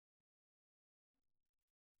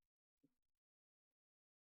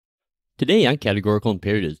Today on Categorical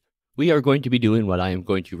Imperatives, we are going to be doing what I am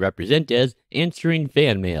going to represent as answering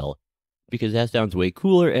fan mail, because that sounds way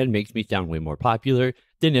cooler and makes me sound way more popular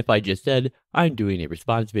than if I just said I'm doing a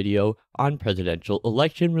response video on presidential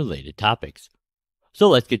election related topics. So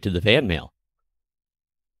let's get to the fan mail.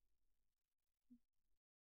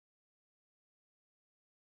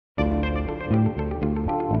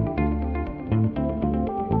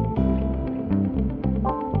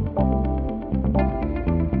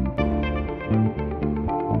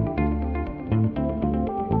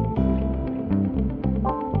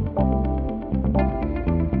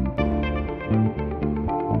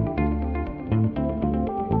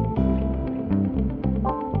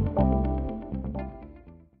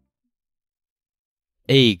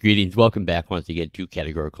 Hey, greetings. Welcome back once again to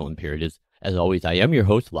Categorical Imperatives. As always, I am your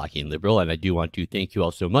host, Lockie Liberal, and I do want to thank you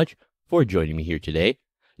all so much for joining me here today.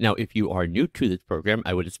 Now, if you are new to this program,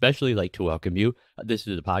 I would especially like to welcome you. This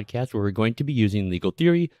is a podcast where we're going to be using legal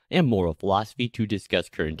theory and moral philosophy to discuss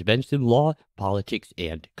current events in law, politics,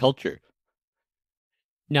 and culture.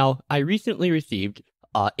 Now, I recently received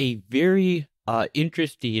a very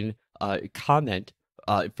interesting comment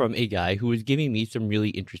from a guy who was giving me some really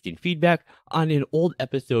interesting feedback on an old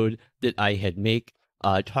episode that I had made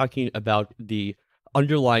talking about the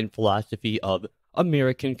underlying philosophy of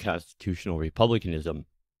American Constitutional Republicanism.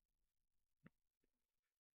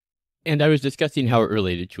 And I was discussing how it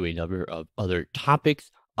related to a number of other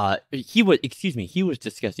topics. He was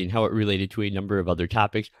discussing how it related to a number of other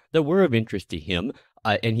topics that were of interest to him,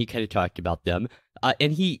 and he kind of talked about them.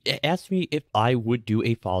 And he asked me if I would do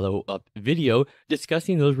a follow-up video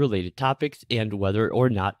discussing those related topics and whether or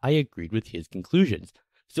not I agreed with his conclusions.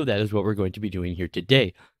 So that is what we're going to be doing here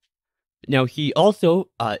today. Now, he also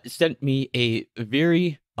sent me a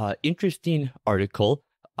very interesting article,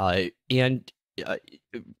 and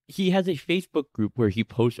he has a Facebook group where he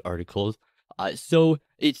posts articles. So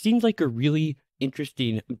it seems like a really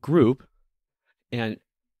interesting group. And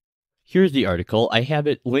here's the article. I have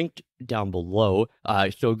it linked down below.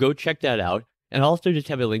 So go check that out. And I'll also just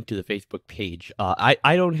have a link to the Facebook page.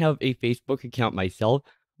 I don't have a Facebook account myself,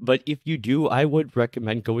 but if you do, I would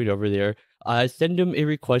recommend going over there. Send him a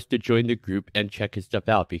request to join the group and check his stuff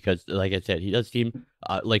out because, like I said, he does seem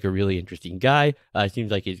like a really interesting guy.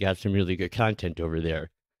 Seems like he's got some really good content over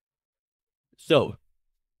there. So,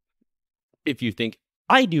 if you think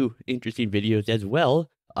I do interesting videos as well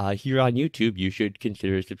here on YouTube, you should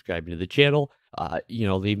consider subscribing to the channel.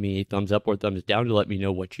 Leave me a thumbs up or thumbs down to let me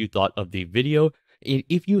know what you thought of the video. And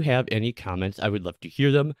if you have any comments, I would love to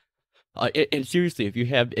hear them. And seriously, if you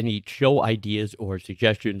have any show ideas or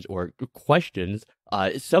suggestions or questions,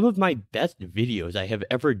 some of my best videos I have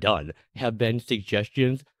ever done have been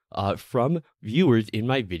suggestions from viewers in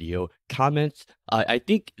my video comments. I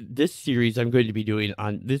think this series I'm going to be doing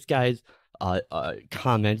on this guy's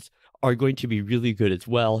comments are going to be really good as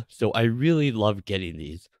well. So I really love getting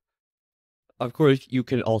these. Of course, you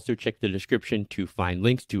can also check the description to find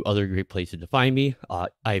links to other great places to find me.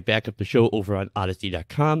 I back up the show over on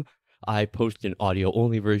Odyssey.com. I post an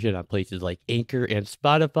audio-only version on places like Anchor and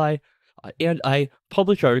Spotify. And I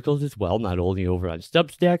publish articles as well, not only over on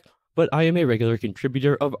Substack, but I am a regular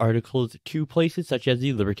contributor of articles to places such as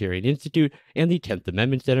the Libertarian Institute and the 10th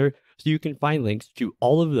Amendment Center, so you can find links to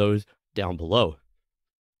all of those down below.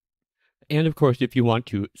 And of course, if you want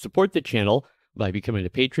to support the channel by becoming a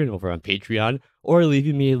patron over on Patreon or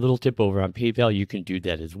leaving me a little tip over on PayPal, you can do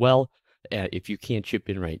that as well. If you can't chip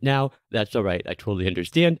in right now, that's all right. I totally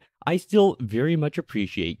understand. I still very much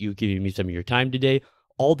appreciate you giving me some of your time today,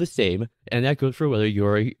 all the same. And that goes for whether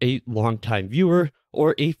you're a long-time viewer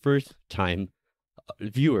or a first-time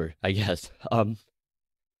viewer, I guess.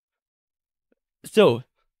 So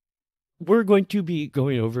we're going to be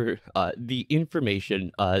going over the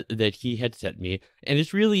information that he had sent me, and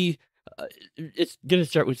it's really it's going to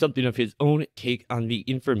start with something of his own take on the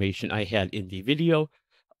information I had in the video.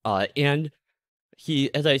 And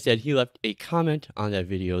he, as I said, he left a comment on that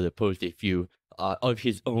video that posed a few of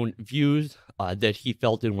his own views that he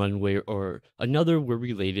felt in one way or another were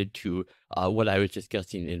related to what I was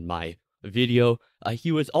discussing in my video.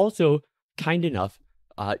 He was also kind enough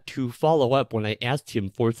to follow up when I asked him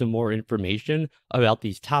for some more information about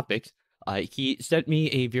these topics. He sent me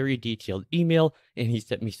a very detailed email, and he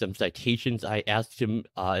sent me some citations I asked him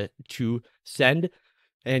to send.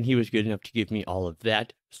 And he was good enough to give me all of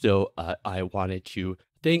that. So I wanted to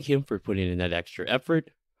thank him for putting in that extra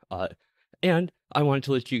effort. And I wanted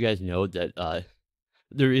to let you guys know that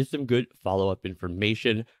there is some good follow-up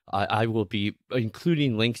information. I will be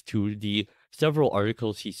including links to the several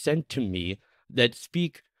articles he sent to me that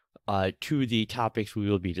speak to the topics we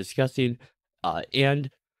will be discussing.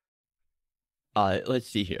 And let's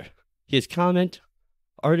see here. His comment,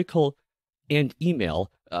 article, and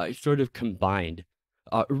email sort of combined.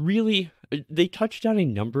 Really, they touched on a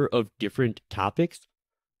number of different topics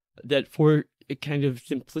that, for a kind of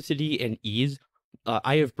simplicity and ease,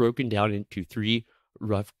 I have broken down into three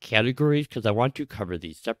rough categories because I want to cover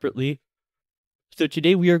these separately. So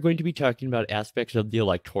today we are going to be talking about aspects of the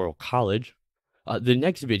Electoral College. The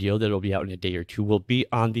next video that will be out in a day or two will be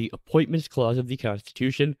on the Appointments Clause of the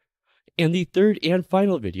Constitution. And the third and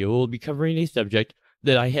final video will be covering a subject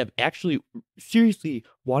that I have actually seriously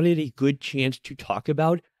wanted a good chance to talk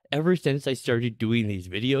about ever since I started doing these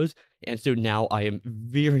videos. And so now I am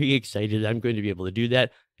very excited that I'm going to be able to do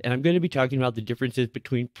that. And I'm going to be talking about the differences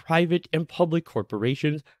between private and public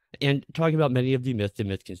corporations and talking about many of the myths and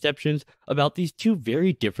misconceptions about these two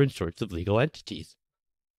very different sorts of legal entities.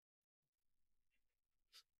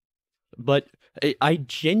 But I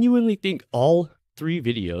genuinely think all three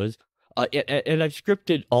videos, and I've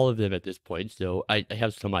scripted all of them at this point, so I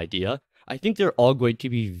have some idea. I think they're all going to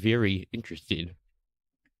be very interesting.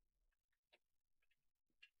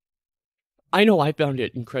 I know I found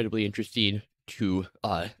it incredibly interesting to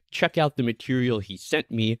check out the material he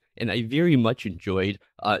sent me, and I very much enjoyed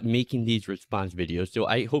making these response videos. So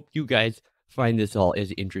I hope you guys find this all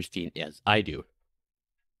as interesting as I do.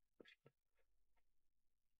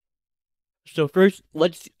 So first,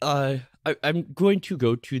 let's. I'm going to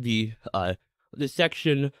go to the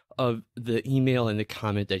section of the email and the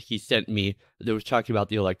comment that he sent me that was talking about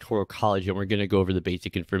the Electoral College, and we're going to go over the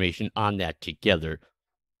basic information on that together.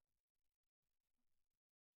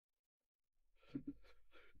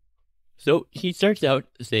 So he starts out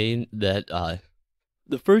saying that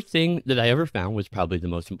the first thing that I ever found was probably the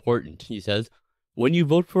most important. He says, when you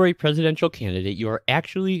vote for a presidential candidate, you are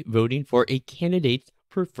actually voting for a candidate's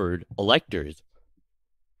preferred electors.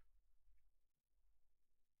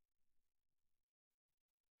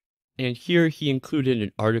 And here he included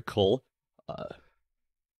an article,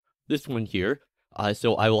 this one here.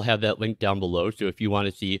 So I will have that link down below. So if you want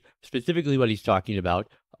to see specifically what he's talking about,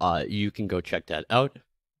 you can go check that out.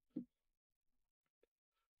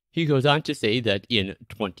 He goes on to say that in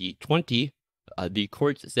 2020, the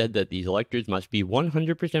courts said that these electors must be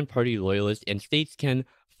 100% party loyalists, and states can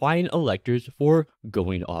fine electors for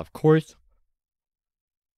going off course.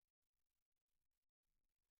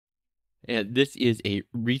 And this is a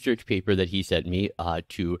research paper that he sent me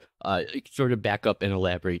to sort of back up and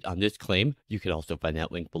elaborate on this claim. You can also find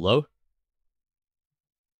that link below.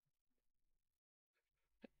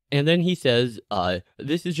 And then he says,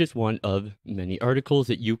 this is just one of many articles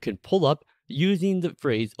that you can pull up using the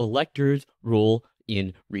phrase electors' role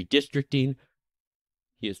in redistricting.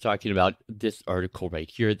 He is talking about this article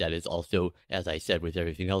right here that is also, as I said, with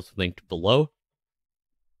everything else linked below.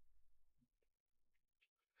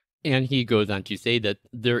 And he goes on to say that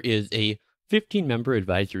there is a 15-member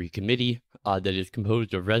advisory committee that is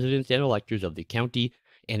composed of residents and electors of the county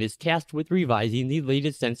and is tasked with revising the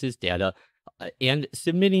latest census data and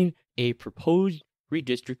submitting a proposed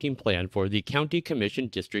redistricting plan for the county commission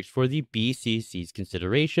districts for the BCC's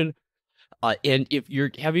consideration. And if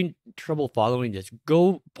you're having trouble following this,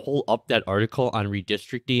 go pull up that article on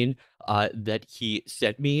redistricting that he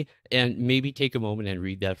sent me and maybe take a moment and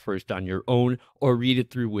read that first on your own or read it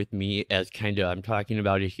through with me as kind of I'm talking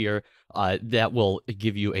about it here. That will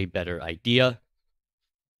give you a better idea.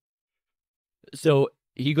 So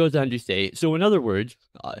he goes on to say, so in other words,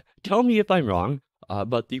 tell me if I'm wrong,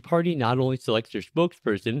 but the party not only selects their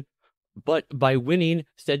spokesperson, but by winning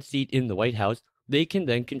said seat in the White House, they can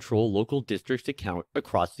then control local districts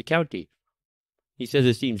across the county. He says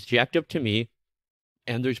it seems jacked up to me,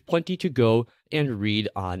 and there's plenty to go and read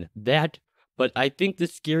on that. But I think the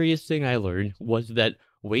scariest thing I learned was that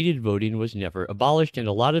weighted voting was never abolished, and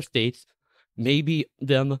a lot of states, maybe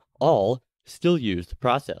them all, still use the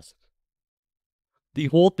process. The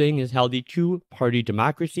whole thing is how the two-party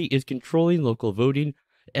democracy is controlling local voting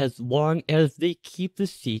as long as they keep the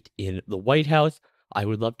seat in the White House. I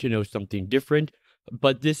would love to know something different,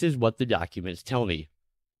 but this is what the documents tell me.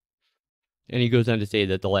 And he goes on to say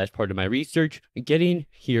that the last part of my research getting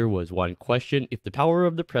here was one question. If the power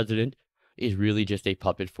of the president is really just a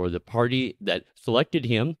puppet for the party that selected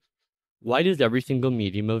him, why does every single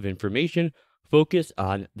medium of information focus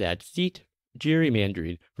on that seat?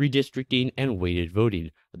 Gerrymandering, redistricting, and weighted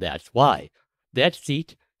voting. That's why. That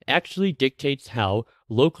seat actually dictates how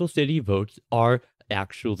local city votes are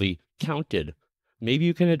actually counted. Maybe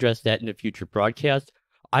you can address that in a future broadcast.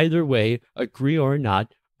 Either way, agree or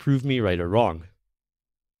not, prove me right or wrong.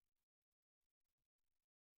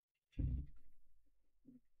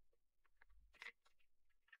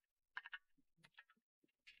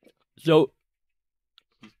 So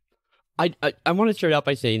I want to start out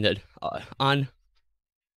by saying that on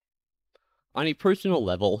a personal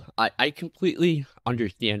level, I completely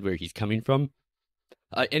understand where he's coming from.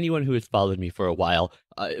 Anyone who has followed me for a while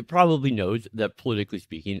probably knows that, politically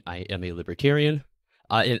speaking, I am a libertarian,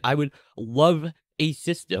 and I would love a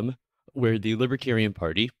system where the Libertarian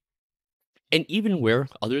Party, and even where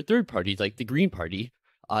other third parties like the Green Party,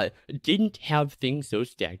 didn't have things so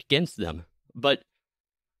stacked against them. But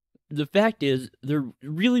the fact is, there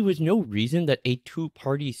really was no reason that a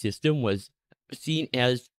two-party system was seen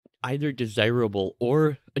as either desirable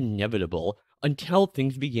or inevitable until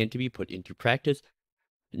things began to be put into practice.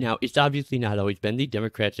 Now, it's obviously not always been the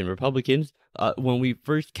Democrats and Republicans. When we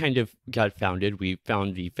first kind of got founded, we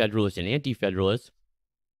found the Federalists and Anti-Federalists,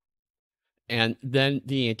 and then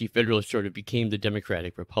the Anti-Federalists sort of became the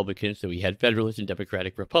Democratic Republicans. So we had Federalists and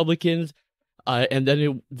Democratic Republicans, and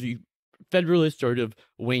then the Federalists sort of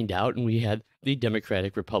waned out, and we had the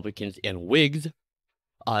Democratic Republicans and Whigs.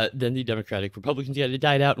 Then the Democratic Republicans had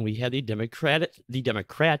died out, and we had the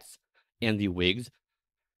Democrats and the Whigs.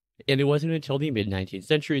 And it wasn't until the mid-19th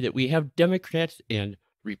century that we have Democrats and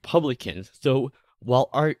Republicans. So while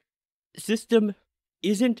our system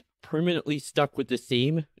isn't permanently stuck with the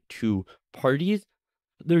same two parties,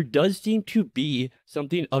 there does seem to be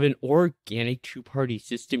something of an organic two-party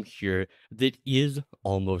system here that is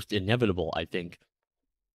almost inevitable, I think.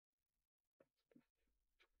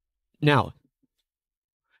 Now,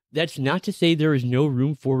 that's not to say there is no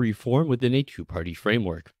room for reform within a two-party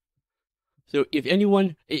framework. So if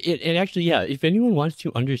anyone, if anyone wants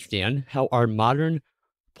to understand how our modern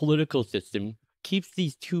political system keeps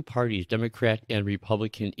these two parties, Democrat and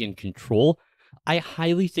Republican, in control, I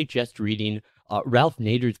highly suggest reading Ralph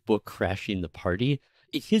Nader's book, Crashing the Party.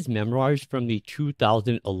 It's his memoirs from the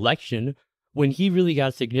 2000 election, when he really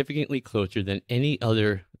got significantly closer than any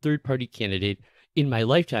other third-party candidate in my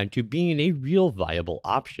lifetime to being a real viable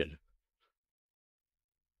option.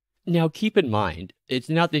 Now, keep in mind, it's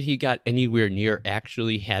not that he got anywhere near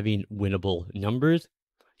actually having winnable numbers.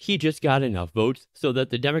 He just got enough votes so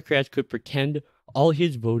that the Democrats could pretend all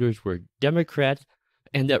his voters were Democrats,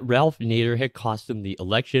 and that Ralph Nader had cost them the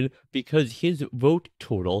election because his vote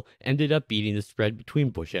total ended up beating the spread between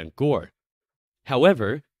Bush and Gore.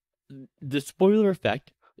 However, the spoiler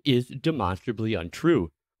effect is demonstrably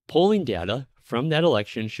untrue. Polling data from that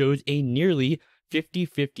election shows a nearly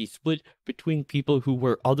 50-50 split between people who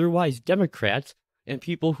were otherwise Democrats and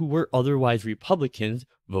people who were otherwise Republicans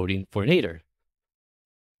voting for Nader.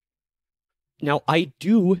 Now, I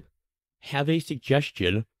do have a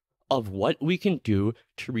suggestion of what we can do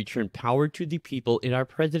to return power to the people in our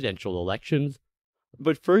presidential elections.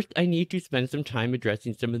 But first, I need to spend some time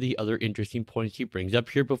addressing some of the other interesting points he brings up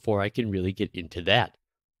here before I can really get into that.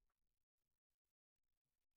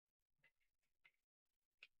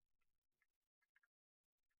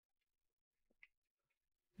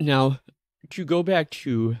 Now, to go back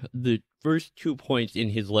to the first 2 points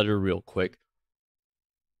in his letter real quick,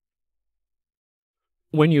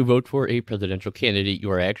 when you vote for a presidential candidate,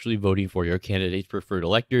 you are actually voting for your candidate's preferred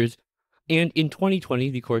electors. And in 2020,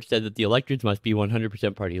 the court said that the electors must be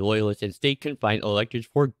 100% party loyalists, and state can fine electors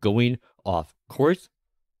for going off course.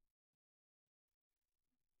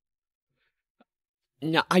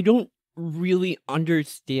 Now, I don't really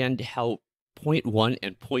understand how point 1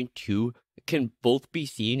 and point 2 can both be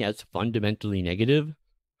seen as fundamentally negative.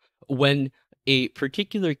 When a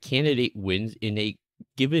particular candidate wins in a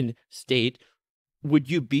given state, would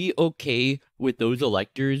you be okay with those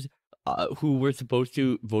electors who were supposed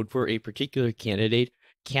to vote for a particular candidate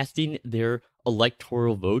casting their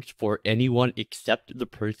electoral votes for anyone except the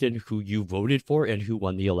person who you voted for and who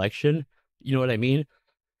won the election? You know what I mean?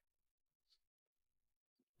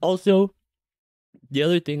 Also, the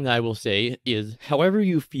other thing that I will say is, however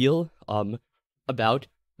you feel about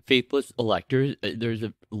faithless electors, there's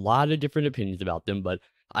a lot of different opinions about them, but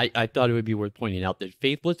I thought it would be worth pointing out that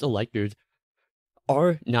faithless electors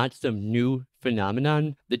are not some new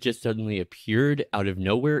phenomenon that just suddenly appeared out of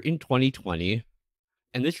nowhere in 2020.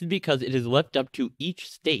 And this is because it is left up to each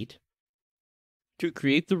state to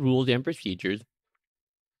create the rules and procedures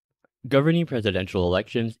governing presidential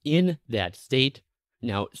elections in that state.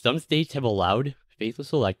 Now, some states have allowed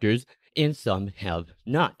faithless electors and some have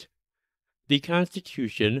not. The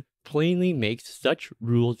Constitution plainly makes such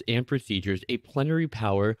rules and procedures a plenary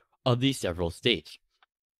power of the several states.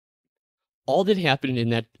 All that happened in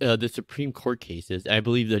that the Supreme Court cases, I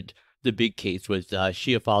believe that the big case was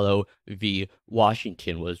Schiaffalo v.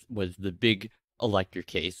 Washington was the big elector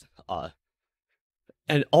case.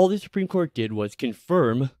 And all the Supreme Court did was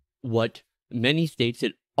confirm what many states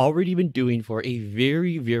had already been doing for a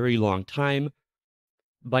very, very long time,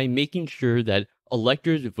 by making sure that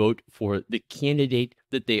electors vote for the candidate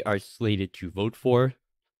that they are slated to vote for.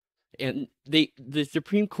 And the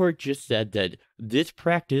Supreme Court just said that this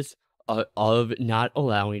practice of not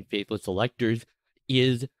allowing faithless electors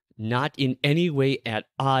is not in any way at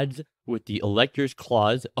odds with the Electors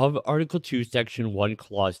Clause of Article 2, Section 1,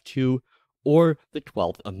 Clause 2, or the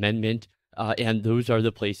 12th Amendment. And those are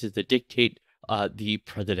the places that dictate the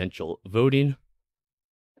presidential voting.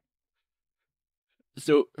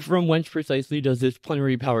 So, from whence precisely does this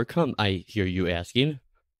plenary power come, I hear you asking?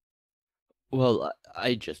 Well,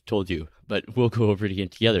 I just told you, but we'll go over it again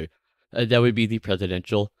together. That would be the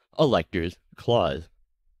Presidential Electors Clause.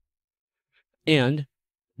 And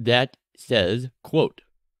that says, quote,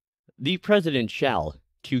 "The President shall,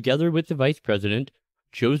 together with the Vice President,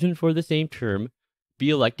 chosen for the same term, be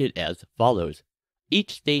elected as follows.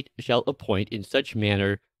 Each state shall appoint in such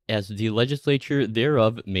manner as the legislature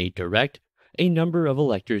thereof may direct a number of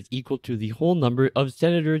electors equal to the whole number of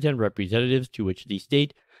senators and representatives to which the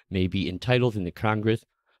state may be entitled in the Congress,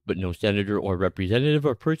 but no senator or representative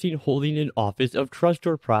or person holding an office of trust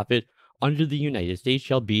or profit under the United States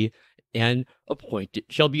shall be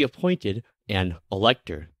appointed an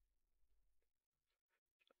elector."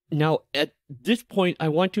 Now, at this point, I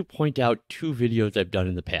want to point out two videos I've done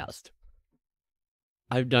in the past.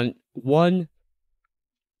 I've done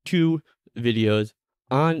two videos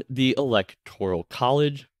on the Electoral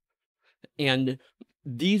College, and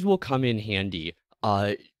these will come in handy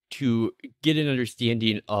to get an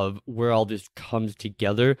understanding of where all this comes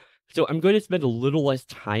together. So I'm going to spend a little less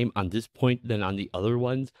time on this point than on the other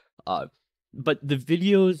ones. But the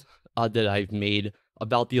videos that I've made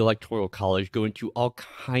about the Electoral College go into all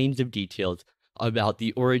kinds of details about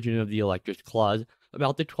the origin of the Electors Clause,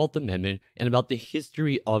 about the 12th Amendment, and about the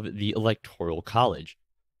history of the Electoral College.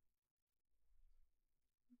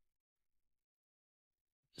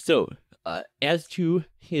 So, as to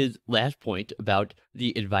his last point about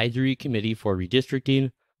the Advisory Committee for Redistricting,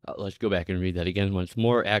 let's go back and read that again once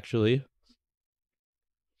more, actually.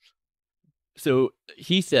 So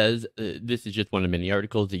he says, this is just one of many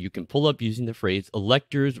articles that you can pull up using the phrase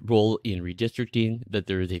electors' role in redistricting, that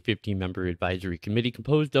there is a 15-member advisory committee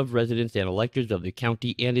composed of residents and electors of the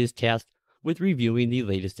county and is tasked with reviewing the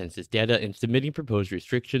latest census data and submitting proposed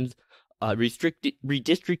redistricting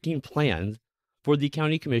plans for the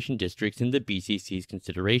county commission districts in the BCC's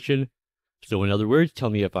consideration. So in other words, tell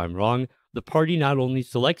me if I'm wrong, the party not only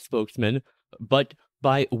selects spokesmen, but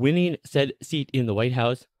by winning said seat in the White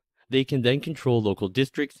House, they can then control local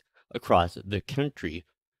districts across the country.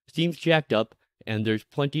 Seems jacked up, and there's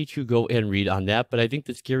plenty to go and read on that, but I think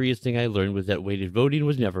the scariest thing I learned was that weighted voting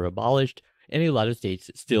was never abolished, and a lot of states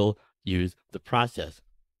still use the process.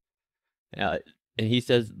 And he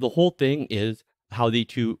says the whole thing is how the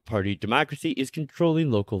two-party democracy is controlling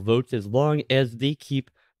local votes as long as they keep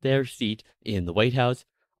their seat in the White House.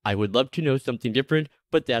 I would love to know something different,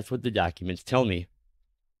 but that's what the documents tell me.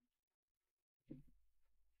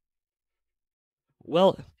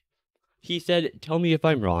 Well, he said, tell me if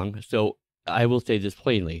I'm wrong, so I will say this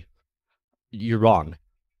plainly. You're wrong.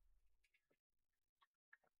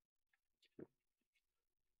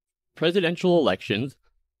 Presidential elections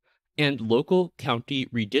and local county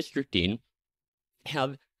redistricting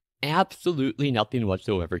have absolutely nothing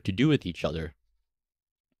whatsoever to do with each other.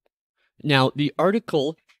 Now, the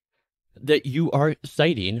article that you are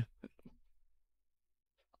citing,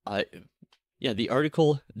 the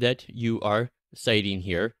article that you are citing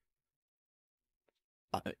here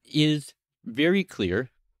is very clear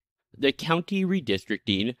that county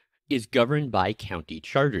redistricting is governed by county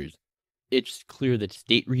charters. It's clear that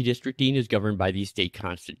state redistricting is governed by the state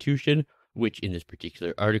constitution, which in this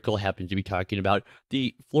particular article happens to be talking about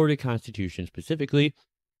the Florida Constitution specifically.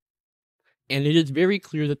 And it is very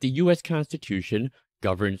clear that the U.S. Constitution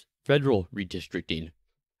governs federal redistricting.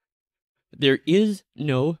 There is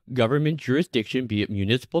no government jurisdiction, be it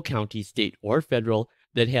municipal, county, state, or federal,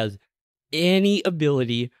 that has any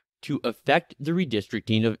ability to affect the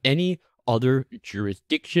redistricting of any other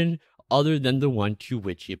jurisdiction other than the one to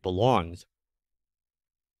which it belongs.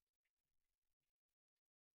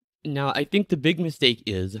 Now, I think the big mistake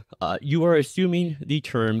is you are assuming the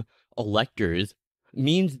term electors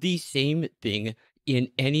means the same thing in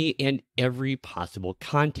any and every possible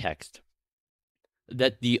context.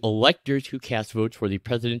 That the electors who cast votes for the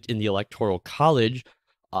president in the Electoral College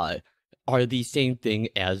are the same thing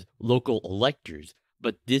as local electors,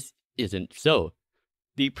 but this isn't so.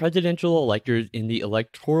 The presidential electors in the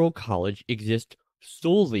Electoral College exist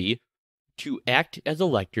solely to act as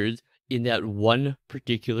electors in that one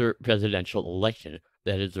particular presidential election.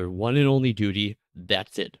 That is their one and only duty.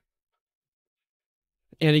 That's it.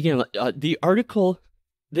 And again, the article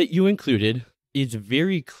that you included is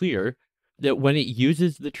very clear that when it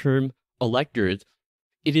uses the term electors,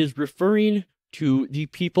 it is referring to the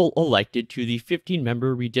people elected to the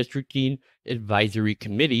 15-member redistricting advisory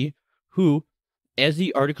committee who, as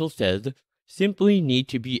the article says, simply need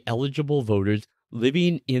to be eligible voters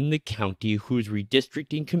living in the county whose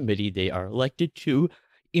redistricting committee they are elected to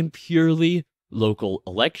in purely local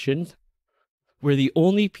elections, where the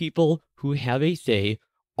only people who have a say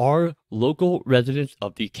are local residents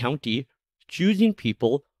of the county choosing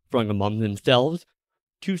people from among themselves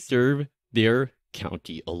to serve their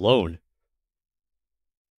county alone.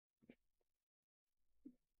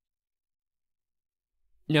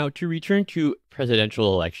 Now, to return to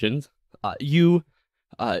presidential elections, you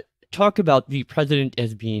talk about the president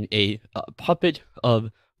as being a puppet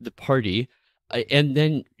of the party, and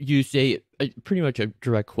then you say pretty much a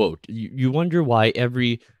direct quote. You wonder why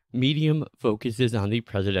every medium focuses on the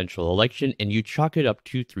presidential election, and you chalk it up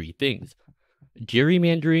to three things: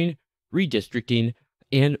 gerrymandering, redistricting,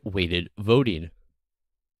 and weighted voting.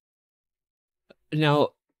 Now,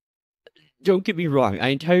 don't get me wrong, I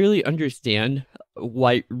entirely understand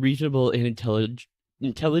why reasonable and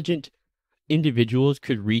intelligent individuals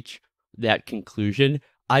could reach that conclusion.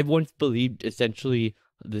 I've once believed essentially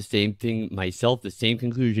the same thing myself, the same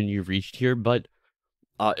conclusion you've reached here. But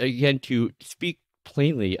again, to speak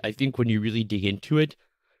plainly, I think when you really dig into it,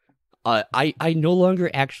 I no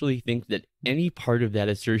longer actually think that any part of that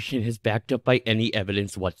assertion is backed up by any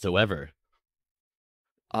evidence whatsoever.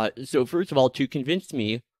 So first of all, to convince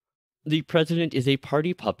me the president is a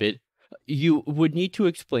party puppet, you would need to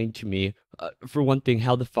explain to me, for one thing,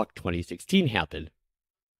 how the fuck 2016 happened.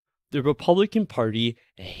 The Republican Party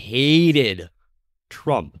hated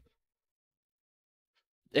Trump.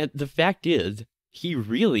 And the fact is, he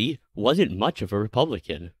really wasn't much of a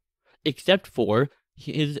Republican, except for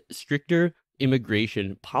his stricter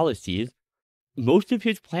immigration policies. Most of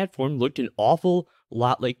his platform looked an awful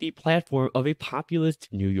lot like the platform of a populist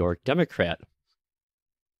New York Democrat.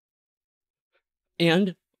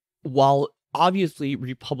 And while obviously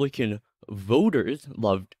Republican voters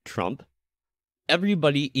loved Trump,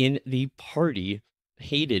 everybody in the party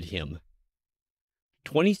hated him.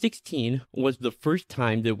 2016 was the first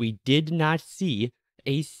time that we did not see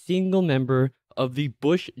a single member of the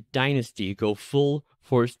Bush dynasty go full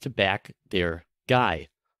force to back their guy.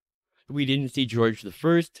 We didn't see George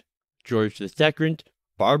I, George II,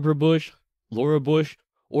 Barbara Bush, Laura Bush,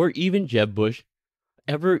 or even Jeb Bush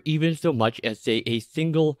ever even so much as say a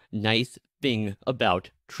single nice thing about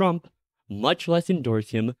Trump, much less endorse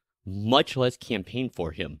him, much less campaign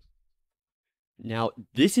for him. Now,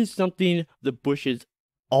 this is something the Bushes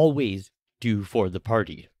always do for the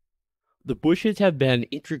party. The Bushes have been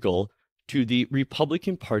integral to the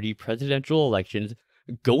Republican Party presidential elections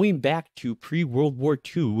going back to pre-World War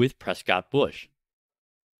II with Prescott Bush.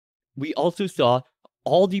 We also saw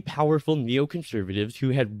all the powerful neoconservatives who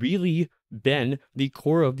had really been the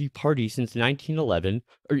core of the party since 1911,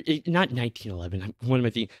 or not 1911, what am I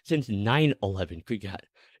thinking? Since 9/11, good God.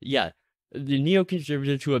 Yeah, the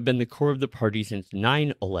neoconservatives who have been the core of the party since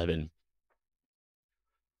 9/11.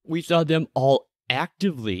 We saw them all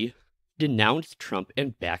actively denounce Trump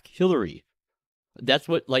and back Hillary. That's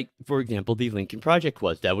what, like, for example, the Lincoln Project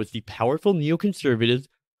was. That was the powerful neoconservatives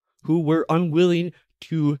who were unwilling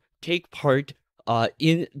to take part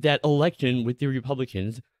in that election with the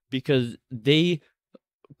Republicans because they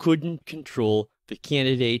couldn't control the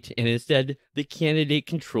candidate, and instead the candidate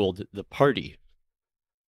controlled the party.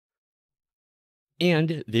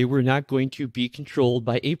 And they were not going to be controlled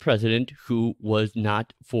by a president who was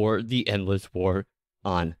not for the endless war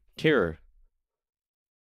on terror.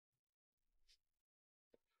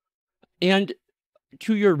 And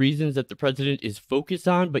to your reasons that the president is focused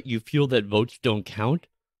on, but you feel that votes don't count,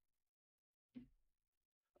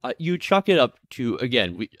 you chalk it up to,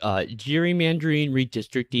 again, gerrymandering,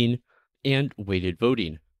 redistricting, and weighted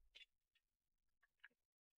voting.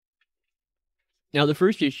 Now, the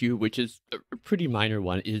first issue, which is a pretty minor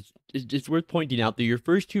one, is worth pointing out that your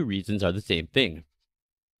first two reasons are the same thing.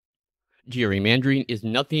 Gerrymandering is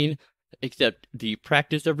nothing except the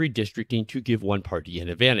practice of redistricting to give one party an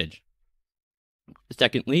advantage.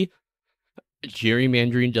 Secondly,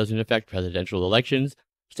 gerrymandering doesn't affect presidential elections,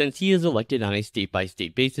 since he is elected on a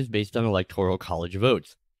state-by-state basis based on Electoral College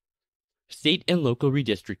votes. State and local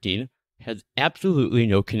redistricting has absolutely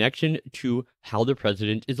no connection to how the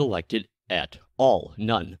president is elected at all,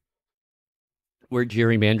 none. Where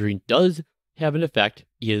gerrymandering does have an effect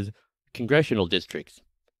is congressional districts.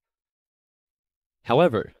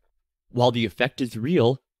 However, while the effect is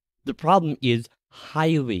real, the problem is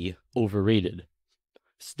highly overrated.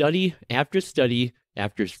 Study after study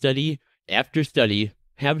after study after study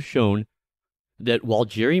have shown that while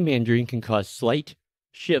gerrymandering can cause slight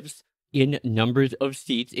shifts in numbers of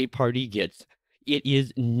seats a party gets, it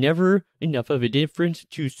is never enough of a difference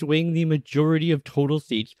to swing the majority of total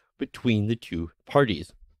seats between the two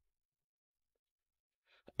parties.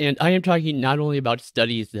 And I am talking not only about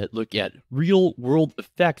studies that look at real world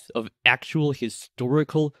effects of actual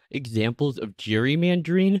historical examples of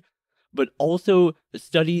gerrymandering, but also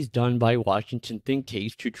studies done by Washington think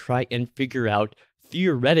tanks to try and figure out,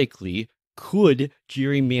 theoretically, could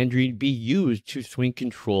gerrymandering be used to swing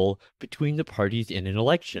control between the parties in an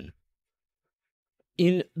election?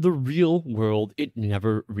 In the real world, it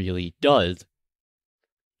never really does.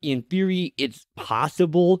 In theory, it's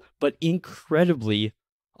possible, but incredibly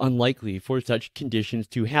unlikely for such conditions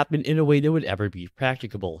to happen in a way that would ever be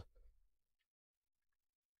practicable.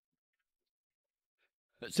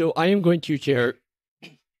 So I'm going to share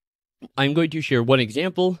one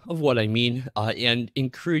example of what I mean, and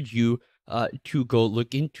encourage you to go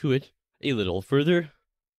look into it a little further.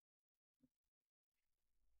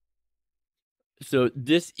 So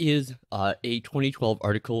this is a 2012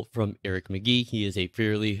 article from Eric McGee. He is a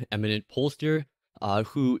fairly eminent pollster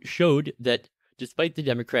who showed that despite the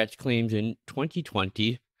Democrats' claims in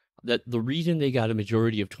 2020 that the reason they got a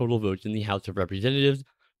majority of total votes in the House of Representatives,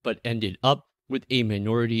 but ended up with a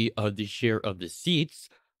minority of the share of the seats,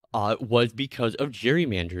 was because of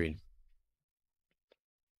gerrymandering.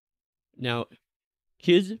 Now,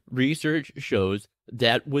 his research shows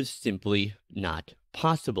that was simply not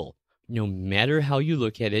possible. No matter how you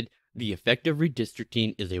look at it, the effect of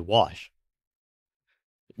redistricting is a wash.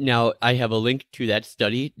 Now, I have a link to that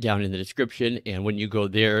study down in the description, and when you go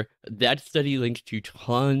there, that study links to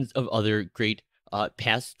tons of other great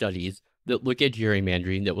past studies that look at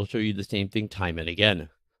gerrymandering that will show you the same thing time and again.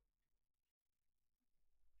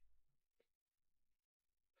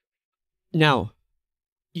 Now,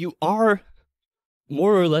 you are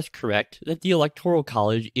more or less correct that the Electoral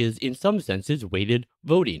College is, in some senses, weighted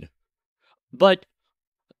voting. But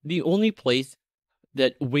the only place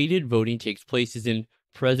that weighted voting takes place is in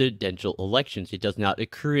presidential elections. It does not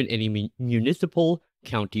occur in any municipal,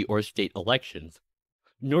 county, or state elections,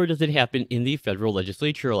 nor does it happen in the federal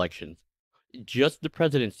legislature elections. Just the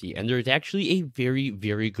presidency. And there's actually a very,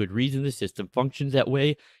 very good reason the system functions that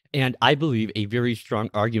way, and I believe a very strong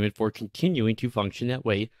argument for continuing to function that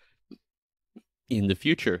way in the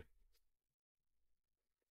future.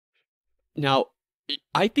 Now,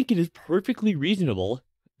 I think it is perfectly reasonable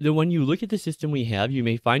that when you look at the system we have, you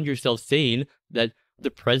may find yourself saying that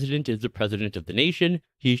the president is the president of the nation.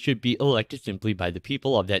 He should be elected simply by the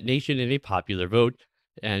people of that nation in a popular vote,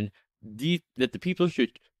 and that the people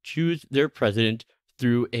should choose their president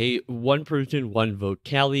through a one person, one vote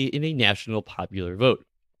tally in a national popular vote.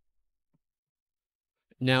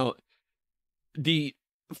 Now, the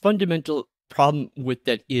fundamental problem with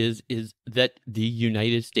that is that the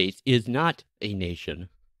United States is not a nation.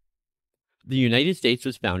 The United States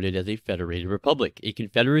was founded as a federated republic, a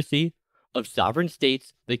confederacy of sovereign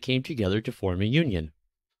states that came together to form a union.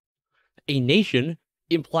 A nation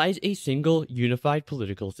implies a single unified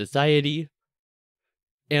political society,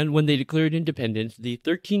 and when they declared independence, the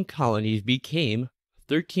 13 colonies became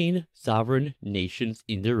 13 sovereign nations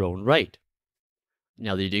in their own right.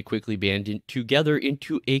 Now, they did quickly band together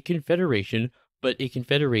into a confederation, but a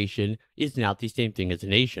confederation is not the same thing as a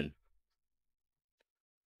nation.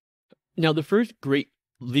 Now, the first great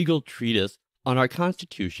legal treatise on our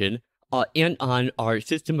Constitution and on our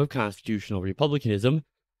system of constitutional republicanism,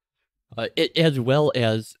 as well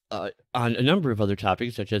as on a number of other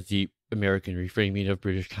topics, such as the American reframing of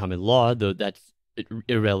British common law, though that's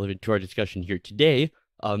irrelevant to our discussion here today,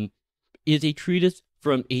 is a treatise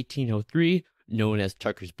from 1803 known as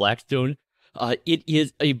Tucker's Blackstone. It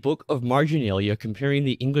is a book of marginalia comparing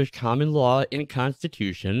the English common law and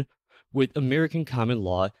Constitution with American common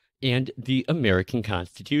law and the American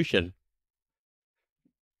Constitution.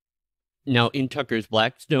 Now, in Tucker's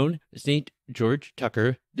Blackstone, St. George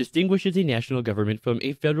Tucker distinguishes a national government from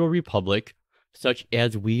a federal republic such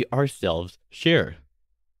as we ourselves share.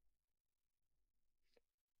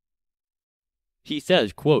 He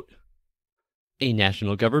says, quote, "A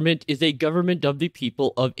national government is a government of the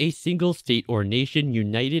people of a single state or nation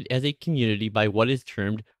united as a community by what is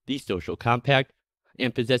termed the social compact,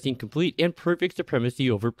 and possessing complete and perfect supremacy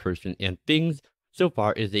over person and things, so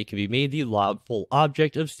far as they can be made the lawful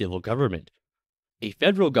object of civil government. A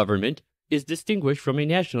federal government is distinguished from a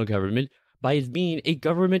national government by its being a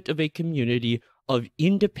government of a community of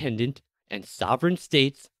independent and sovereign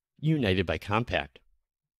states united by compact."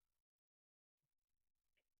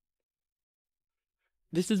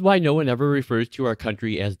 This is why no one ever refers to our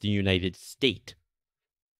country as the United States.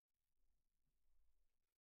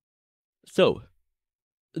 So,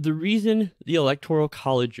 the reason the Electoral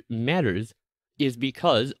College matters is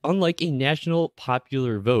because, unlike a national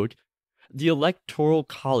popular vote, the Electoral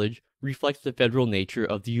College reflects the federal nature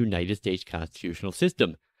of the United States constitutional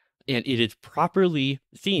system, and it is properly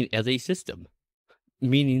seen as a system,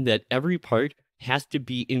 meaning that every part has to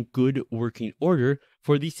be in good working order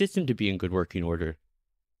for the system to be in good working order.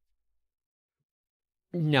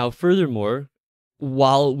 Now, furthermore,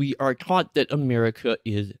 while we are taught that America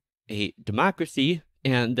is a democracy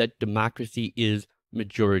and that democracy is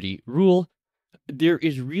majority rule, there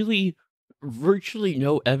is really virtually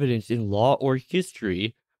no evidence in law or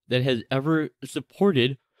history that has ever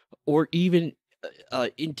supported or even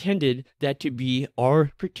intended that to be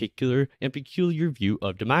our particular and peculiar view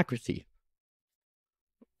of democracy.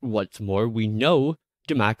 What's more, we know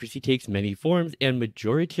democracy takes many forms, and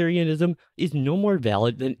majoritarianism is no more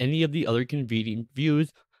valid than any of the other convening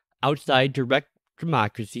views outside direct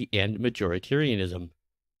democracy and majoritarianism.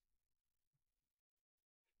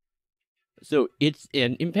 So it's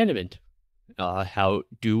an impediment. How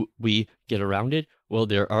do we get around it? Well,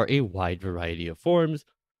 there are a wide variety of forms,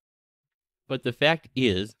 but the fact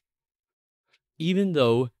is, even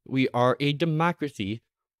though we are a democracy,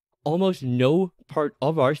 almost no part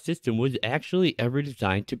of our system was actually ever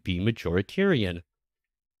designed to be majoritarian.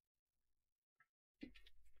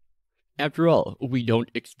 After all, we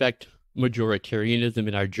don't expect majoritarianism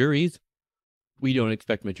in our juries. We don't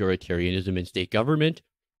expect majoritarianism in state government.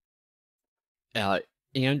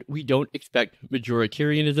 And we don't expect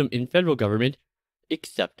majoritarianism in federal government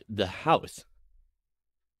except the House.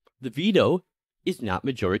 The veto is not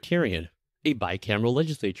majoritarian. A bicameral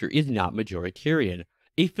legislature is not majoritarian.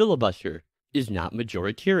 A filibuster is not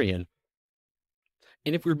majoritarian.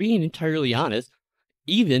 And if we're being entirely honest,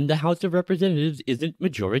 even the House of Representatives isn't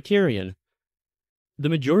majoritarian. The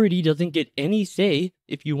majority doesn't get any say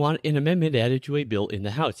if you want an amendment added to a bill in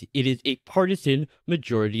the House. It is a partisan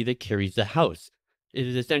majority that carries the House. It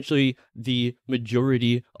is essentially the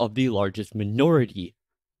majority of the largest minority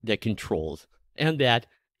that controls, and that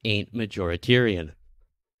ain't majoritarian.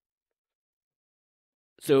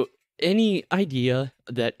 So any idea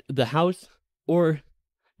that the House or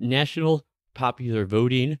national popular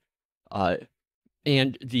voting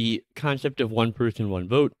and the concept of one person, one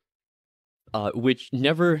vote, which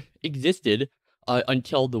never existed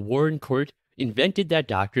until the Warren Court invented that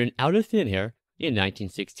doctrine out of thin air in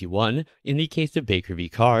 1961 in the case of Baker v.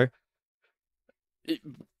 Carr.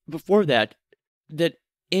 Before that, that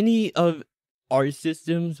any of our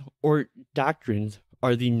systems or doctrines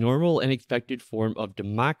are the normal and expected form of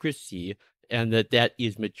democracy, and that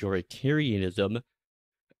is majoritarianism.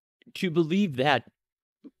 To believe that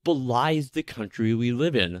belies the country we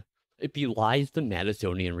live in. It belies the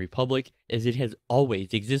Madisonian Republic as it has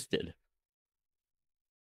always existed.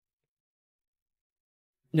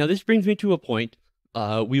 Now, this brings me to a point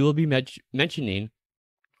we will be mentioning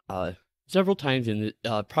several times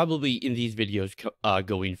probably in these videos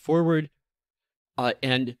going forward,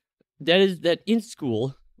 and that is that in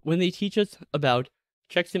school, when they teach us about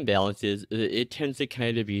checks and balances, it tends to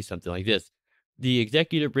kind of be something like this. The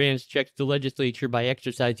executive branch checks the legislature by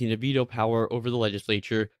exercising a veto power over the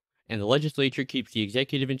legislature, and the legislature keeps the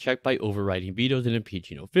executive in check by overriding vetoes and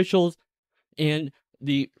impeaching officials. And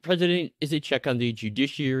the president is a check on the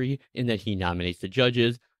judiciary in that he nominates the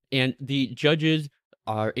judges, and the judges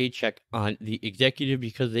are a check on the executive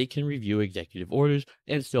because they can review executive orders,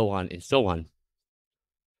 and so on and so on.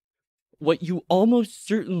 What you almost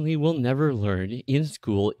certainly will never learn in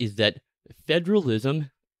school is that federalism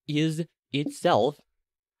is itself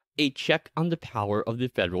a check on the power of the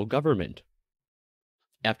federal government.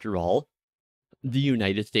 After all, the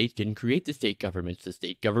United States didn't create the state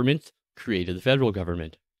governments created the federal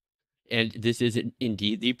government. And this is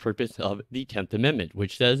indeed the purpose of the 10th Amendment,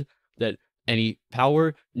 which says that any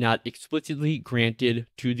power not explicitly granted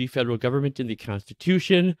to the federal government in the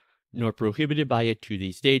Constitution, nor prohibited by it to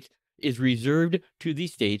the states, is reserved to the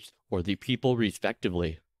states or the people,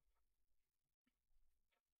 respectively.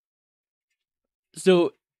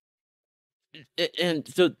 So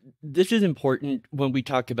this is important when we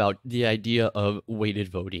talk about the idea of weighted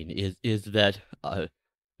voting. Is that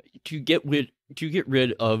to get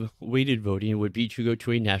rid of weighted voting would be to go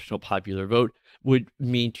to a national popular vote, would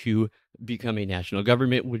mean to become a national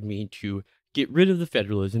government, would mean to get rid of the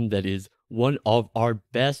federalism that is one of our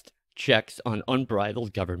best checks on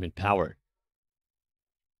unbridled government power.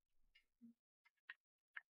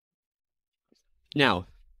 Now,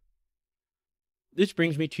 this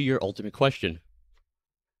brings me to your ultimate question.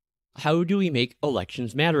 How do we make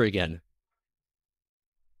elections matter again?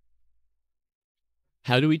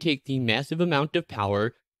 How do we take the massive amount of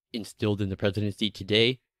power instilled in the presidency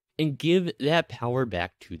today and give that power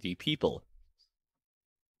back to the people?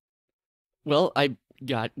 Well, I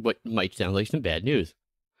got what might sound like some bad news.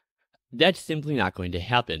 That's simply not going to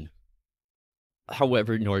happen.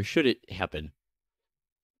 However, nor should it happen.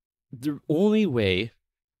 The only way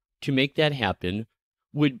to make that happen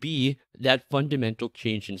would be that fundamental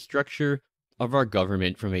change in structure of our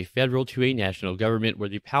government from a federal to a national government where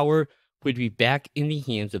the power would be back in the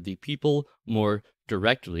hands of the people more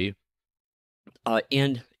directly.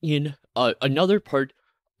 And in another part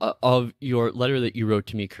of your letter that you wrote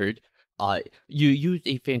to me, Kurt, you used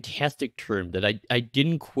a fantastic term that I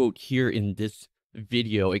didn't quote here in this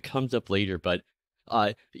video. It comes up later, but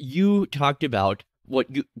you talked about what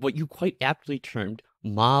you quite aptly termed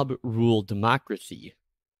mob rule democracy.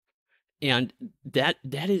 And that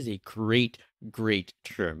is a great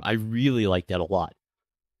term. I really like that a lot.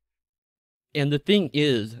 And the thing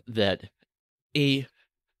is that a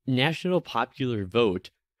national popular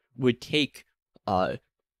vote would take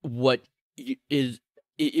what is,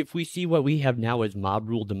 if we see what we have now as mob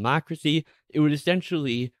rule democracy, it would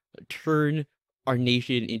essentially turn our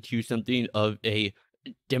nation into something of a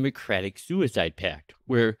democratic suicide pact,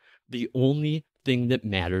 where the only thing that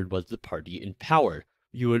mattered was the party in power.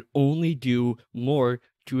 You would only do more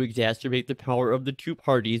to exacerbate the power of the two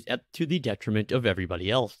parties to the detriment of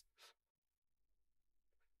everybody else.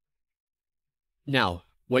 Now,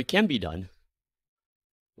 what can be done?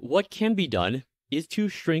 What can be done is to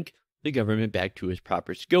shrink the government back to its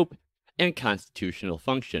proper scope and constitutional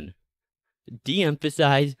function.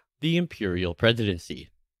 De-emphasize the imperial presidency.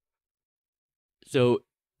 So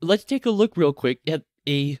let's take a look real quick at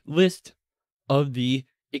a list of the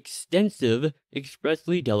extensive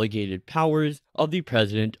expressly delegated powers of the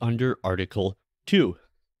president under Article 2.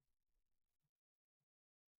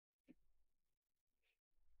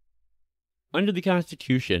 Under the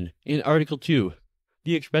Constitution, in Article 2,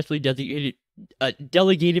 the expressly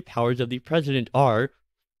delegated powers of the president are: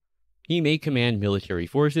 he may command military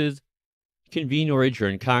forces, convene or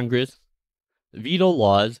adjourn Congress, veto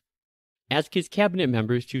laws, ask his cabinet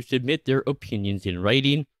members to submit their opinions in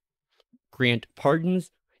writing, grant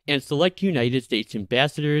pardons, and select United States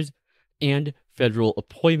ambassadors and federal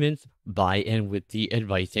appointments by and with the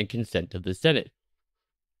advice and consent of the Senate.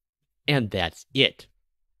 And that's it.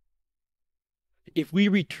 If we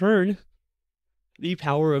return the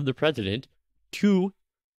power of the president to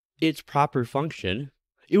its proper function,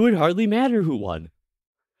 it would hardly matter who won.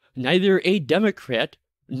 Neither a Democrat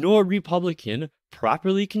nor Republican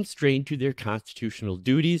properly constrained to their constitutional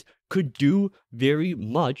duties could do very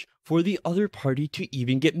much for the other party to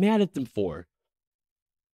even get mad at them for.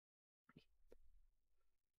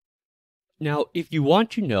 Now, if you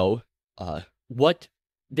want to know what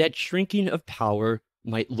that shrinking of power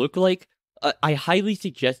might look like, I highly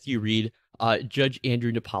suggest you read Judge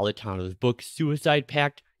Andrew Napolitano's book, Suicide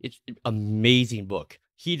Pact. It's an amazing book.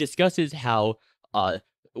 He discusses how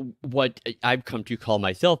what I've come to call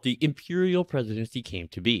myself the imperial presidency came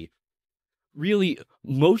to be. Really,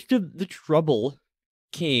 most of the trouble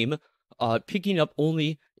came picking up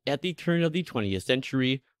only at the turn of the 20th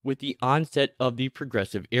century with the onset of the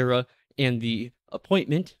progressive era and the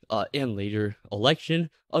appointment and later election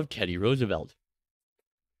of Teddy Roosevelt.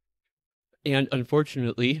 And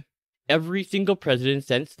unfortunately, every single president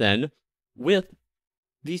since then, with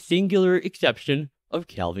the singular exception of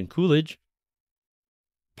Calvin Coolidge,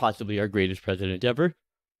 possibly our greatest president ever,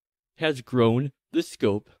 has grown the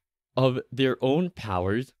scope of their own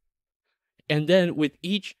powers. And then with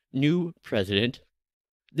each new president,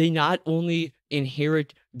 they not only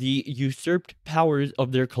inherit the usurped powers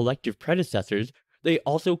of their collective predecessors, they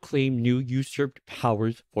also claim new usurped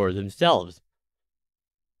powers for themselves.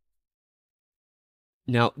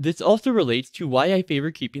 Now, this also relates to why I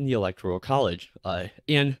favor keeping the Electoral College.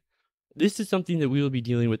 And this is something that we will be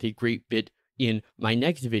dealing with a great bit in my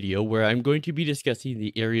next video, where I'm going to be discussing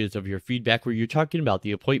the areas of your feedback where you're talking about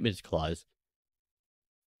the Appointments Clause.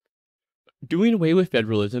 Doing away with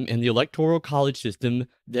federalism and the Electoral College system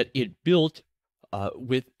that it built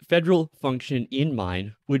with federal function in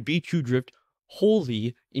mind would be to drift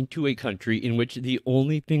wholly into a country in which the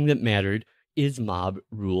only thing that mattered is mob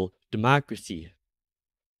rule democracy.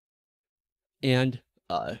 And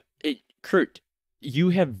Kurt, you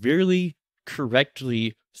have very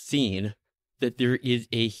correctly seen that there is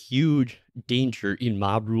a huge danger in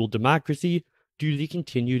mob rule democracy due to the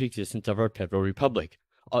continued existence of our federal republic.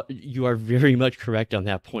 You are very much correct on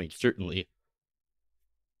that point, certainly.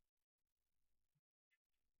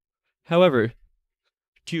 However,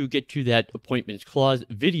 to get to that appointments clause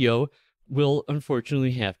video, we'll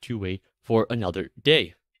unfortunately have to wait for another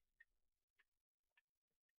day.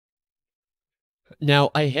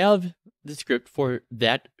 Now, I have the script for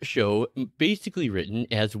that show basically written,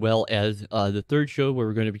 as well as the third show where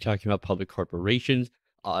we're going to be talking about public corporations.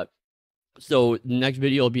 So the next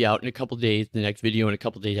video will be out in a couple days. The next video in a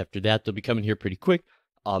couple days after that, they'll be coming here pretty quick.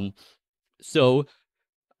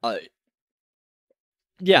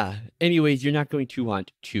 Yeah, anyways, you're not going to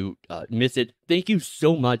want to miss it. Thank you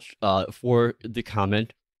so much for the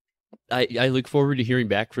comment. I look forward to hearing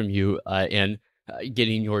back from you and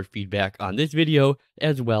getting your feedback on this video,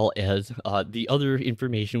 as well as the other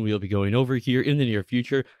information we'll be going over here in the near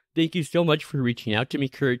future. Thank you so much for reaching out to me,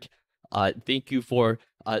 Kurt. Thank you for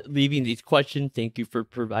leaving these questions. Thank you for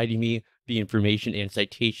providing me the information and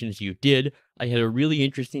citations you did. I had a really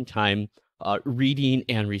interesting time reading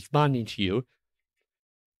and responding to you.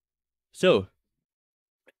 So,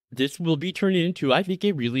 this will be turning into, I think,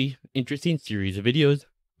 a really interesting series of videos.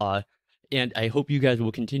 And I hope you guys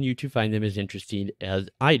will continue to find them as interesting as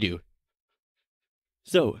I do.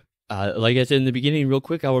 So, like I said in the beginning, real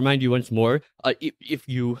quick, I'll remind you once more, if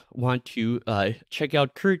you want to check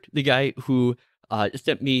out Kurt, the guy who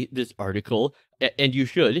sent me this article, and you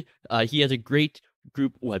should, he has a great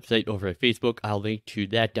group website over at Facebook. I'll link to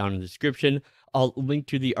that down in the description. I'll link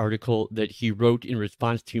to the article that he wrote in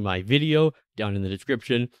response to my video down in the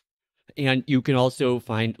description. And you can also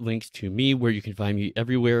find links to me, where you can find me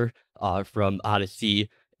everywhere, from Odyssey,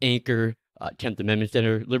 Anchor, 10th Amendment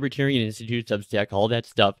Center, Libertarian Institute, Substack, all that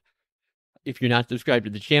stuff. If you're not subscribed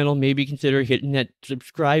to the channel, maybe consider hitting that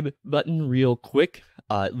subscribe button real quick.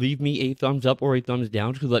 Leave me a thumbs up or a thumbs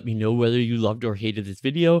down to let me know whether you loved or hated this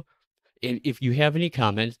video. And if you have any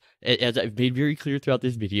comments, as I've made very clear throughout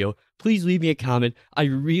this video, please leave me a comment. I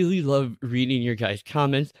really love reading your guys'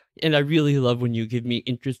 comments, and I really love when you give me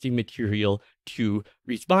interesting material to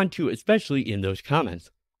respond to, especially in those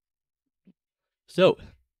comments. So,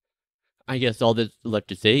 I guess all that's left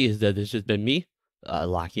to say is that this has been me,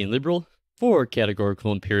 Lockean Liberal, for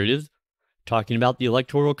Categorical Imperatives, talking about the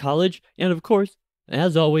Electoral College, and of course,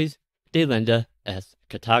 as always, delenda est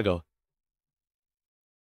Carthago.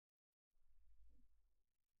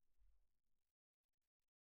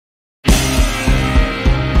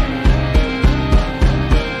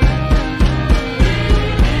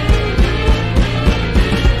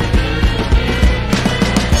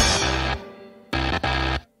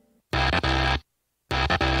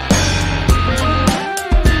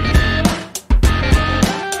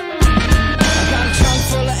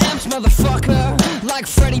 Motherfucker, like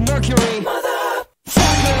Freddie Mercury. Motherfucker.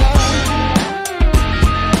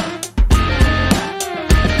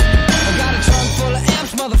 I got a trunk full of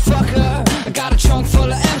amps, motherfucker. I got a trunk full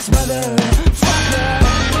of amps, mother.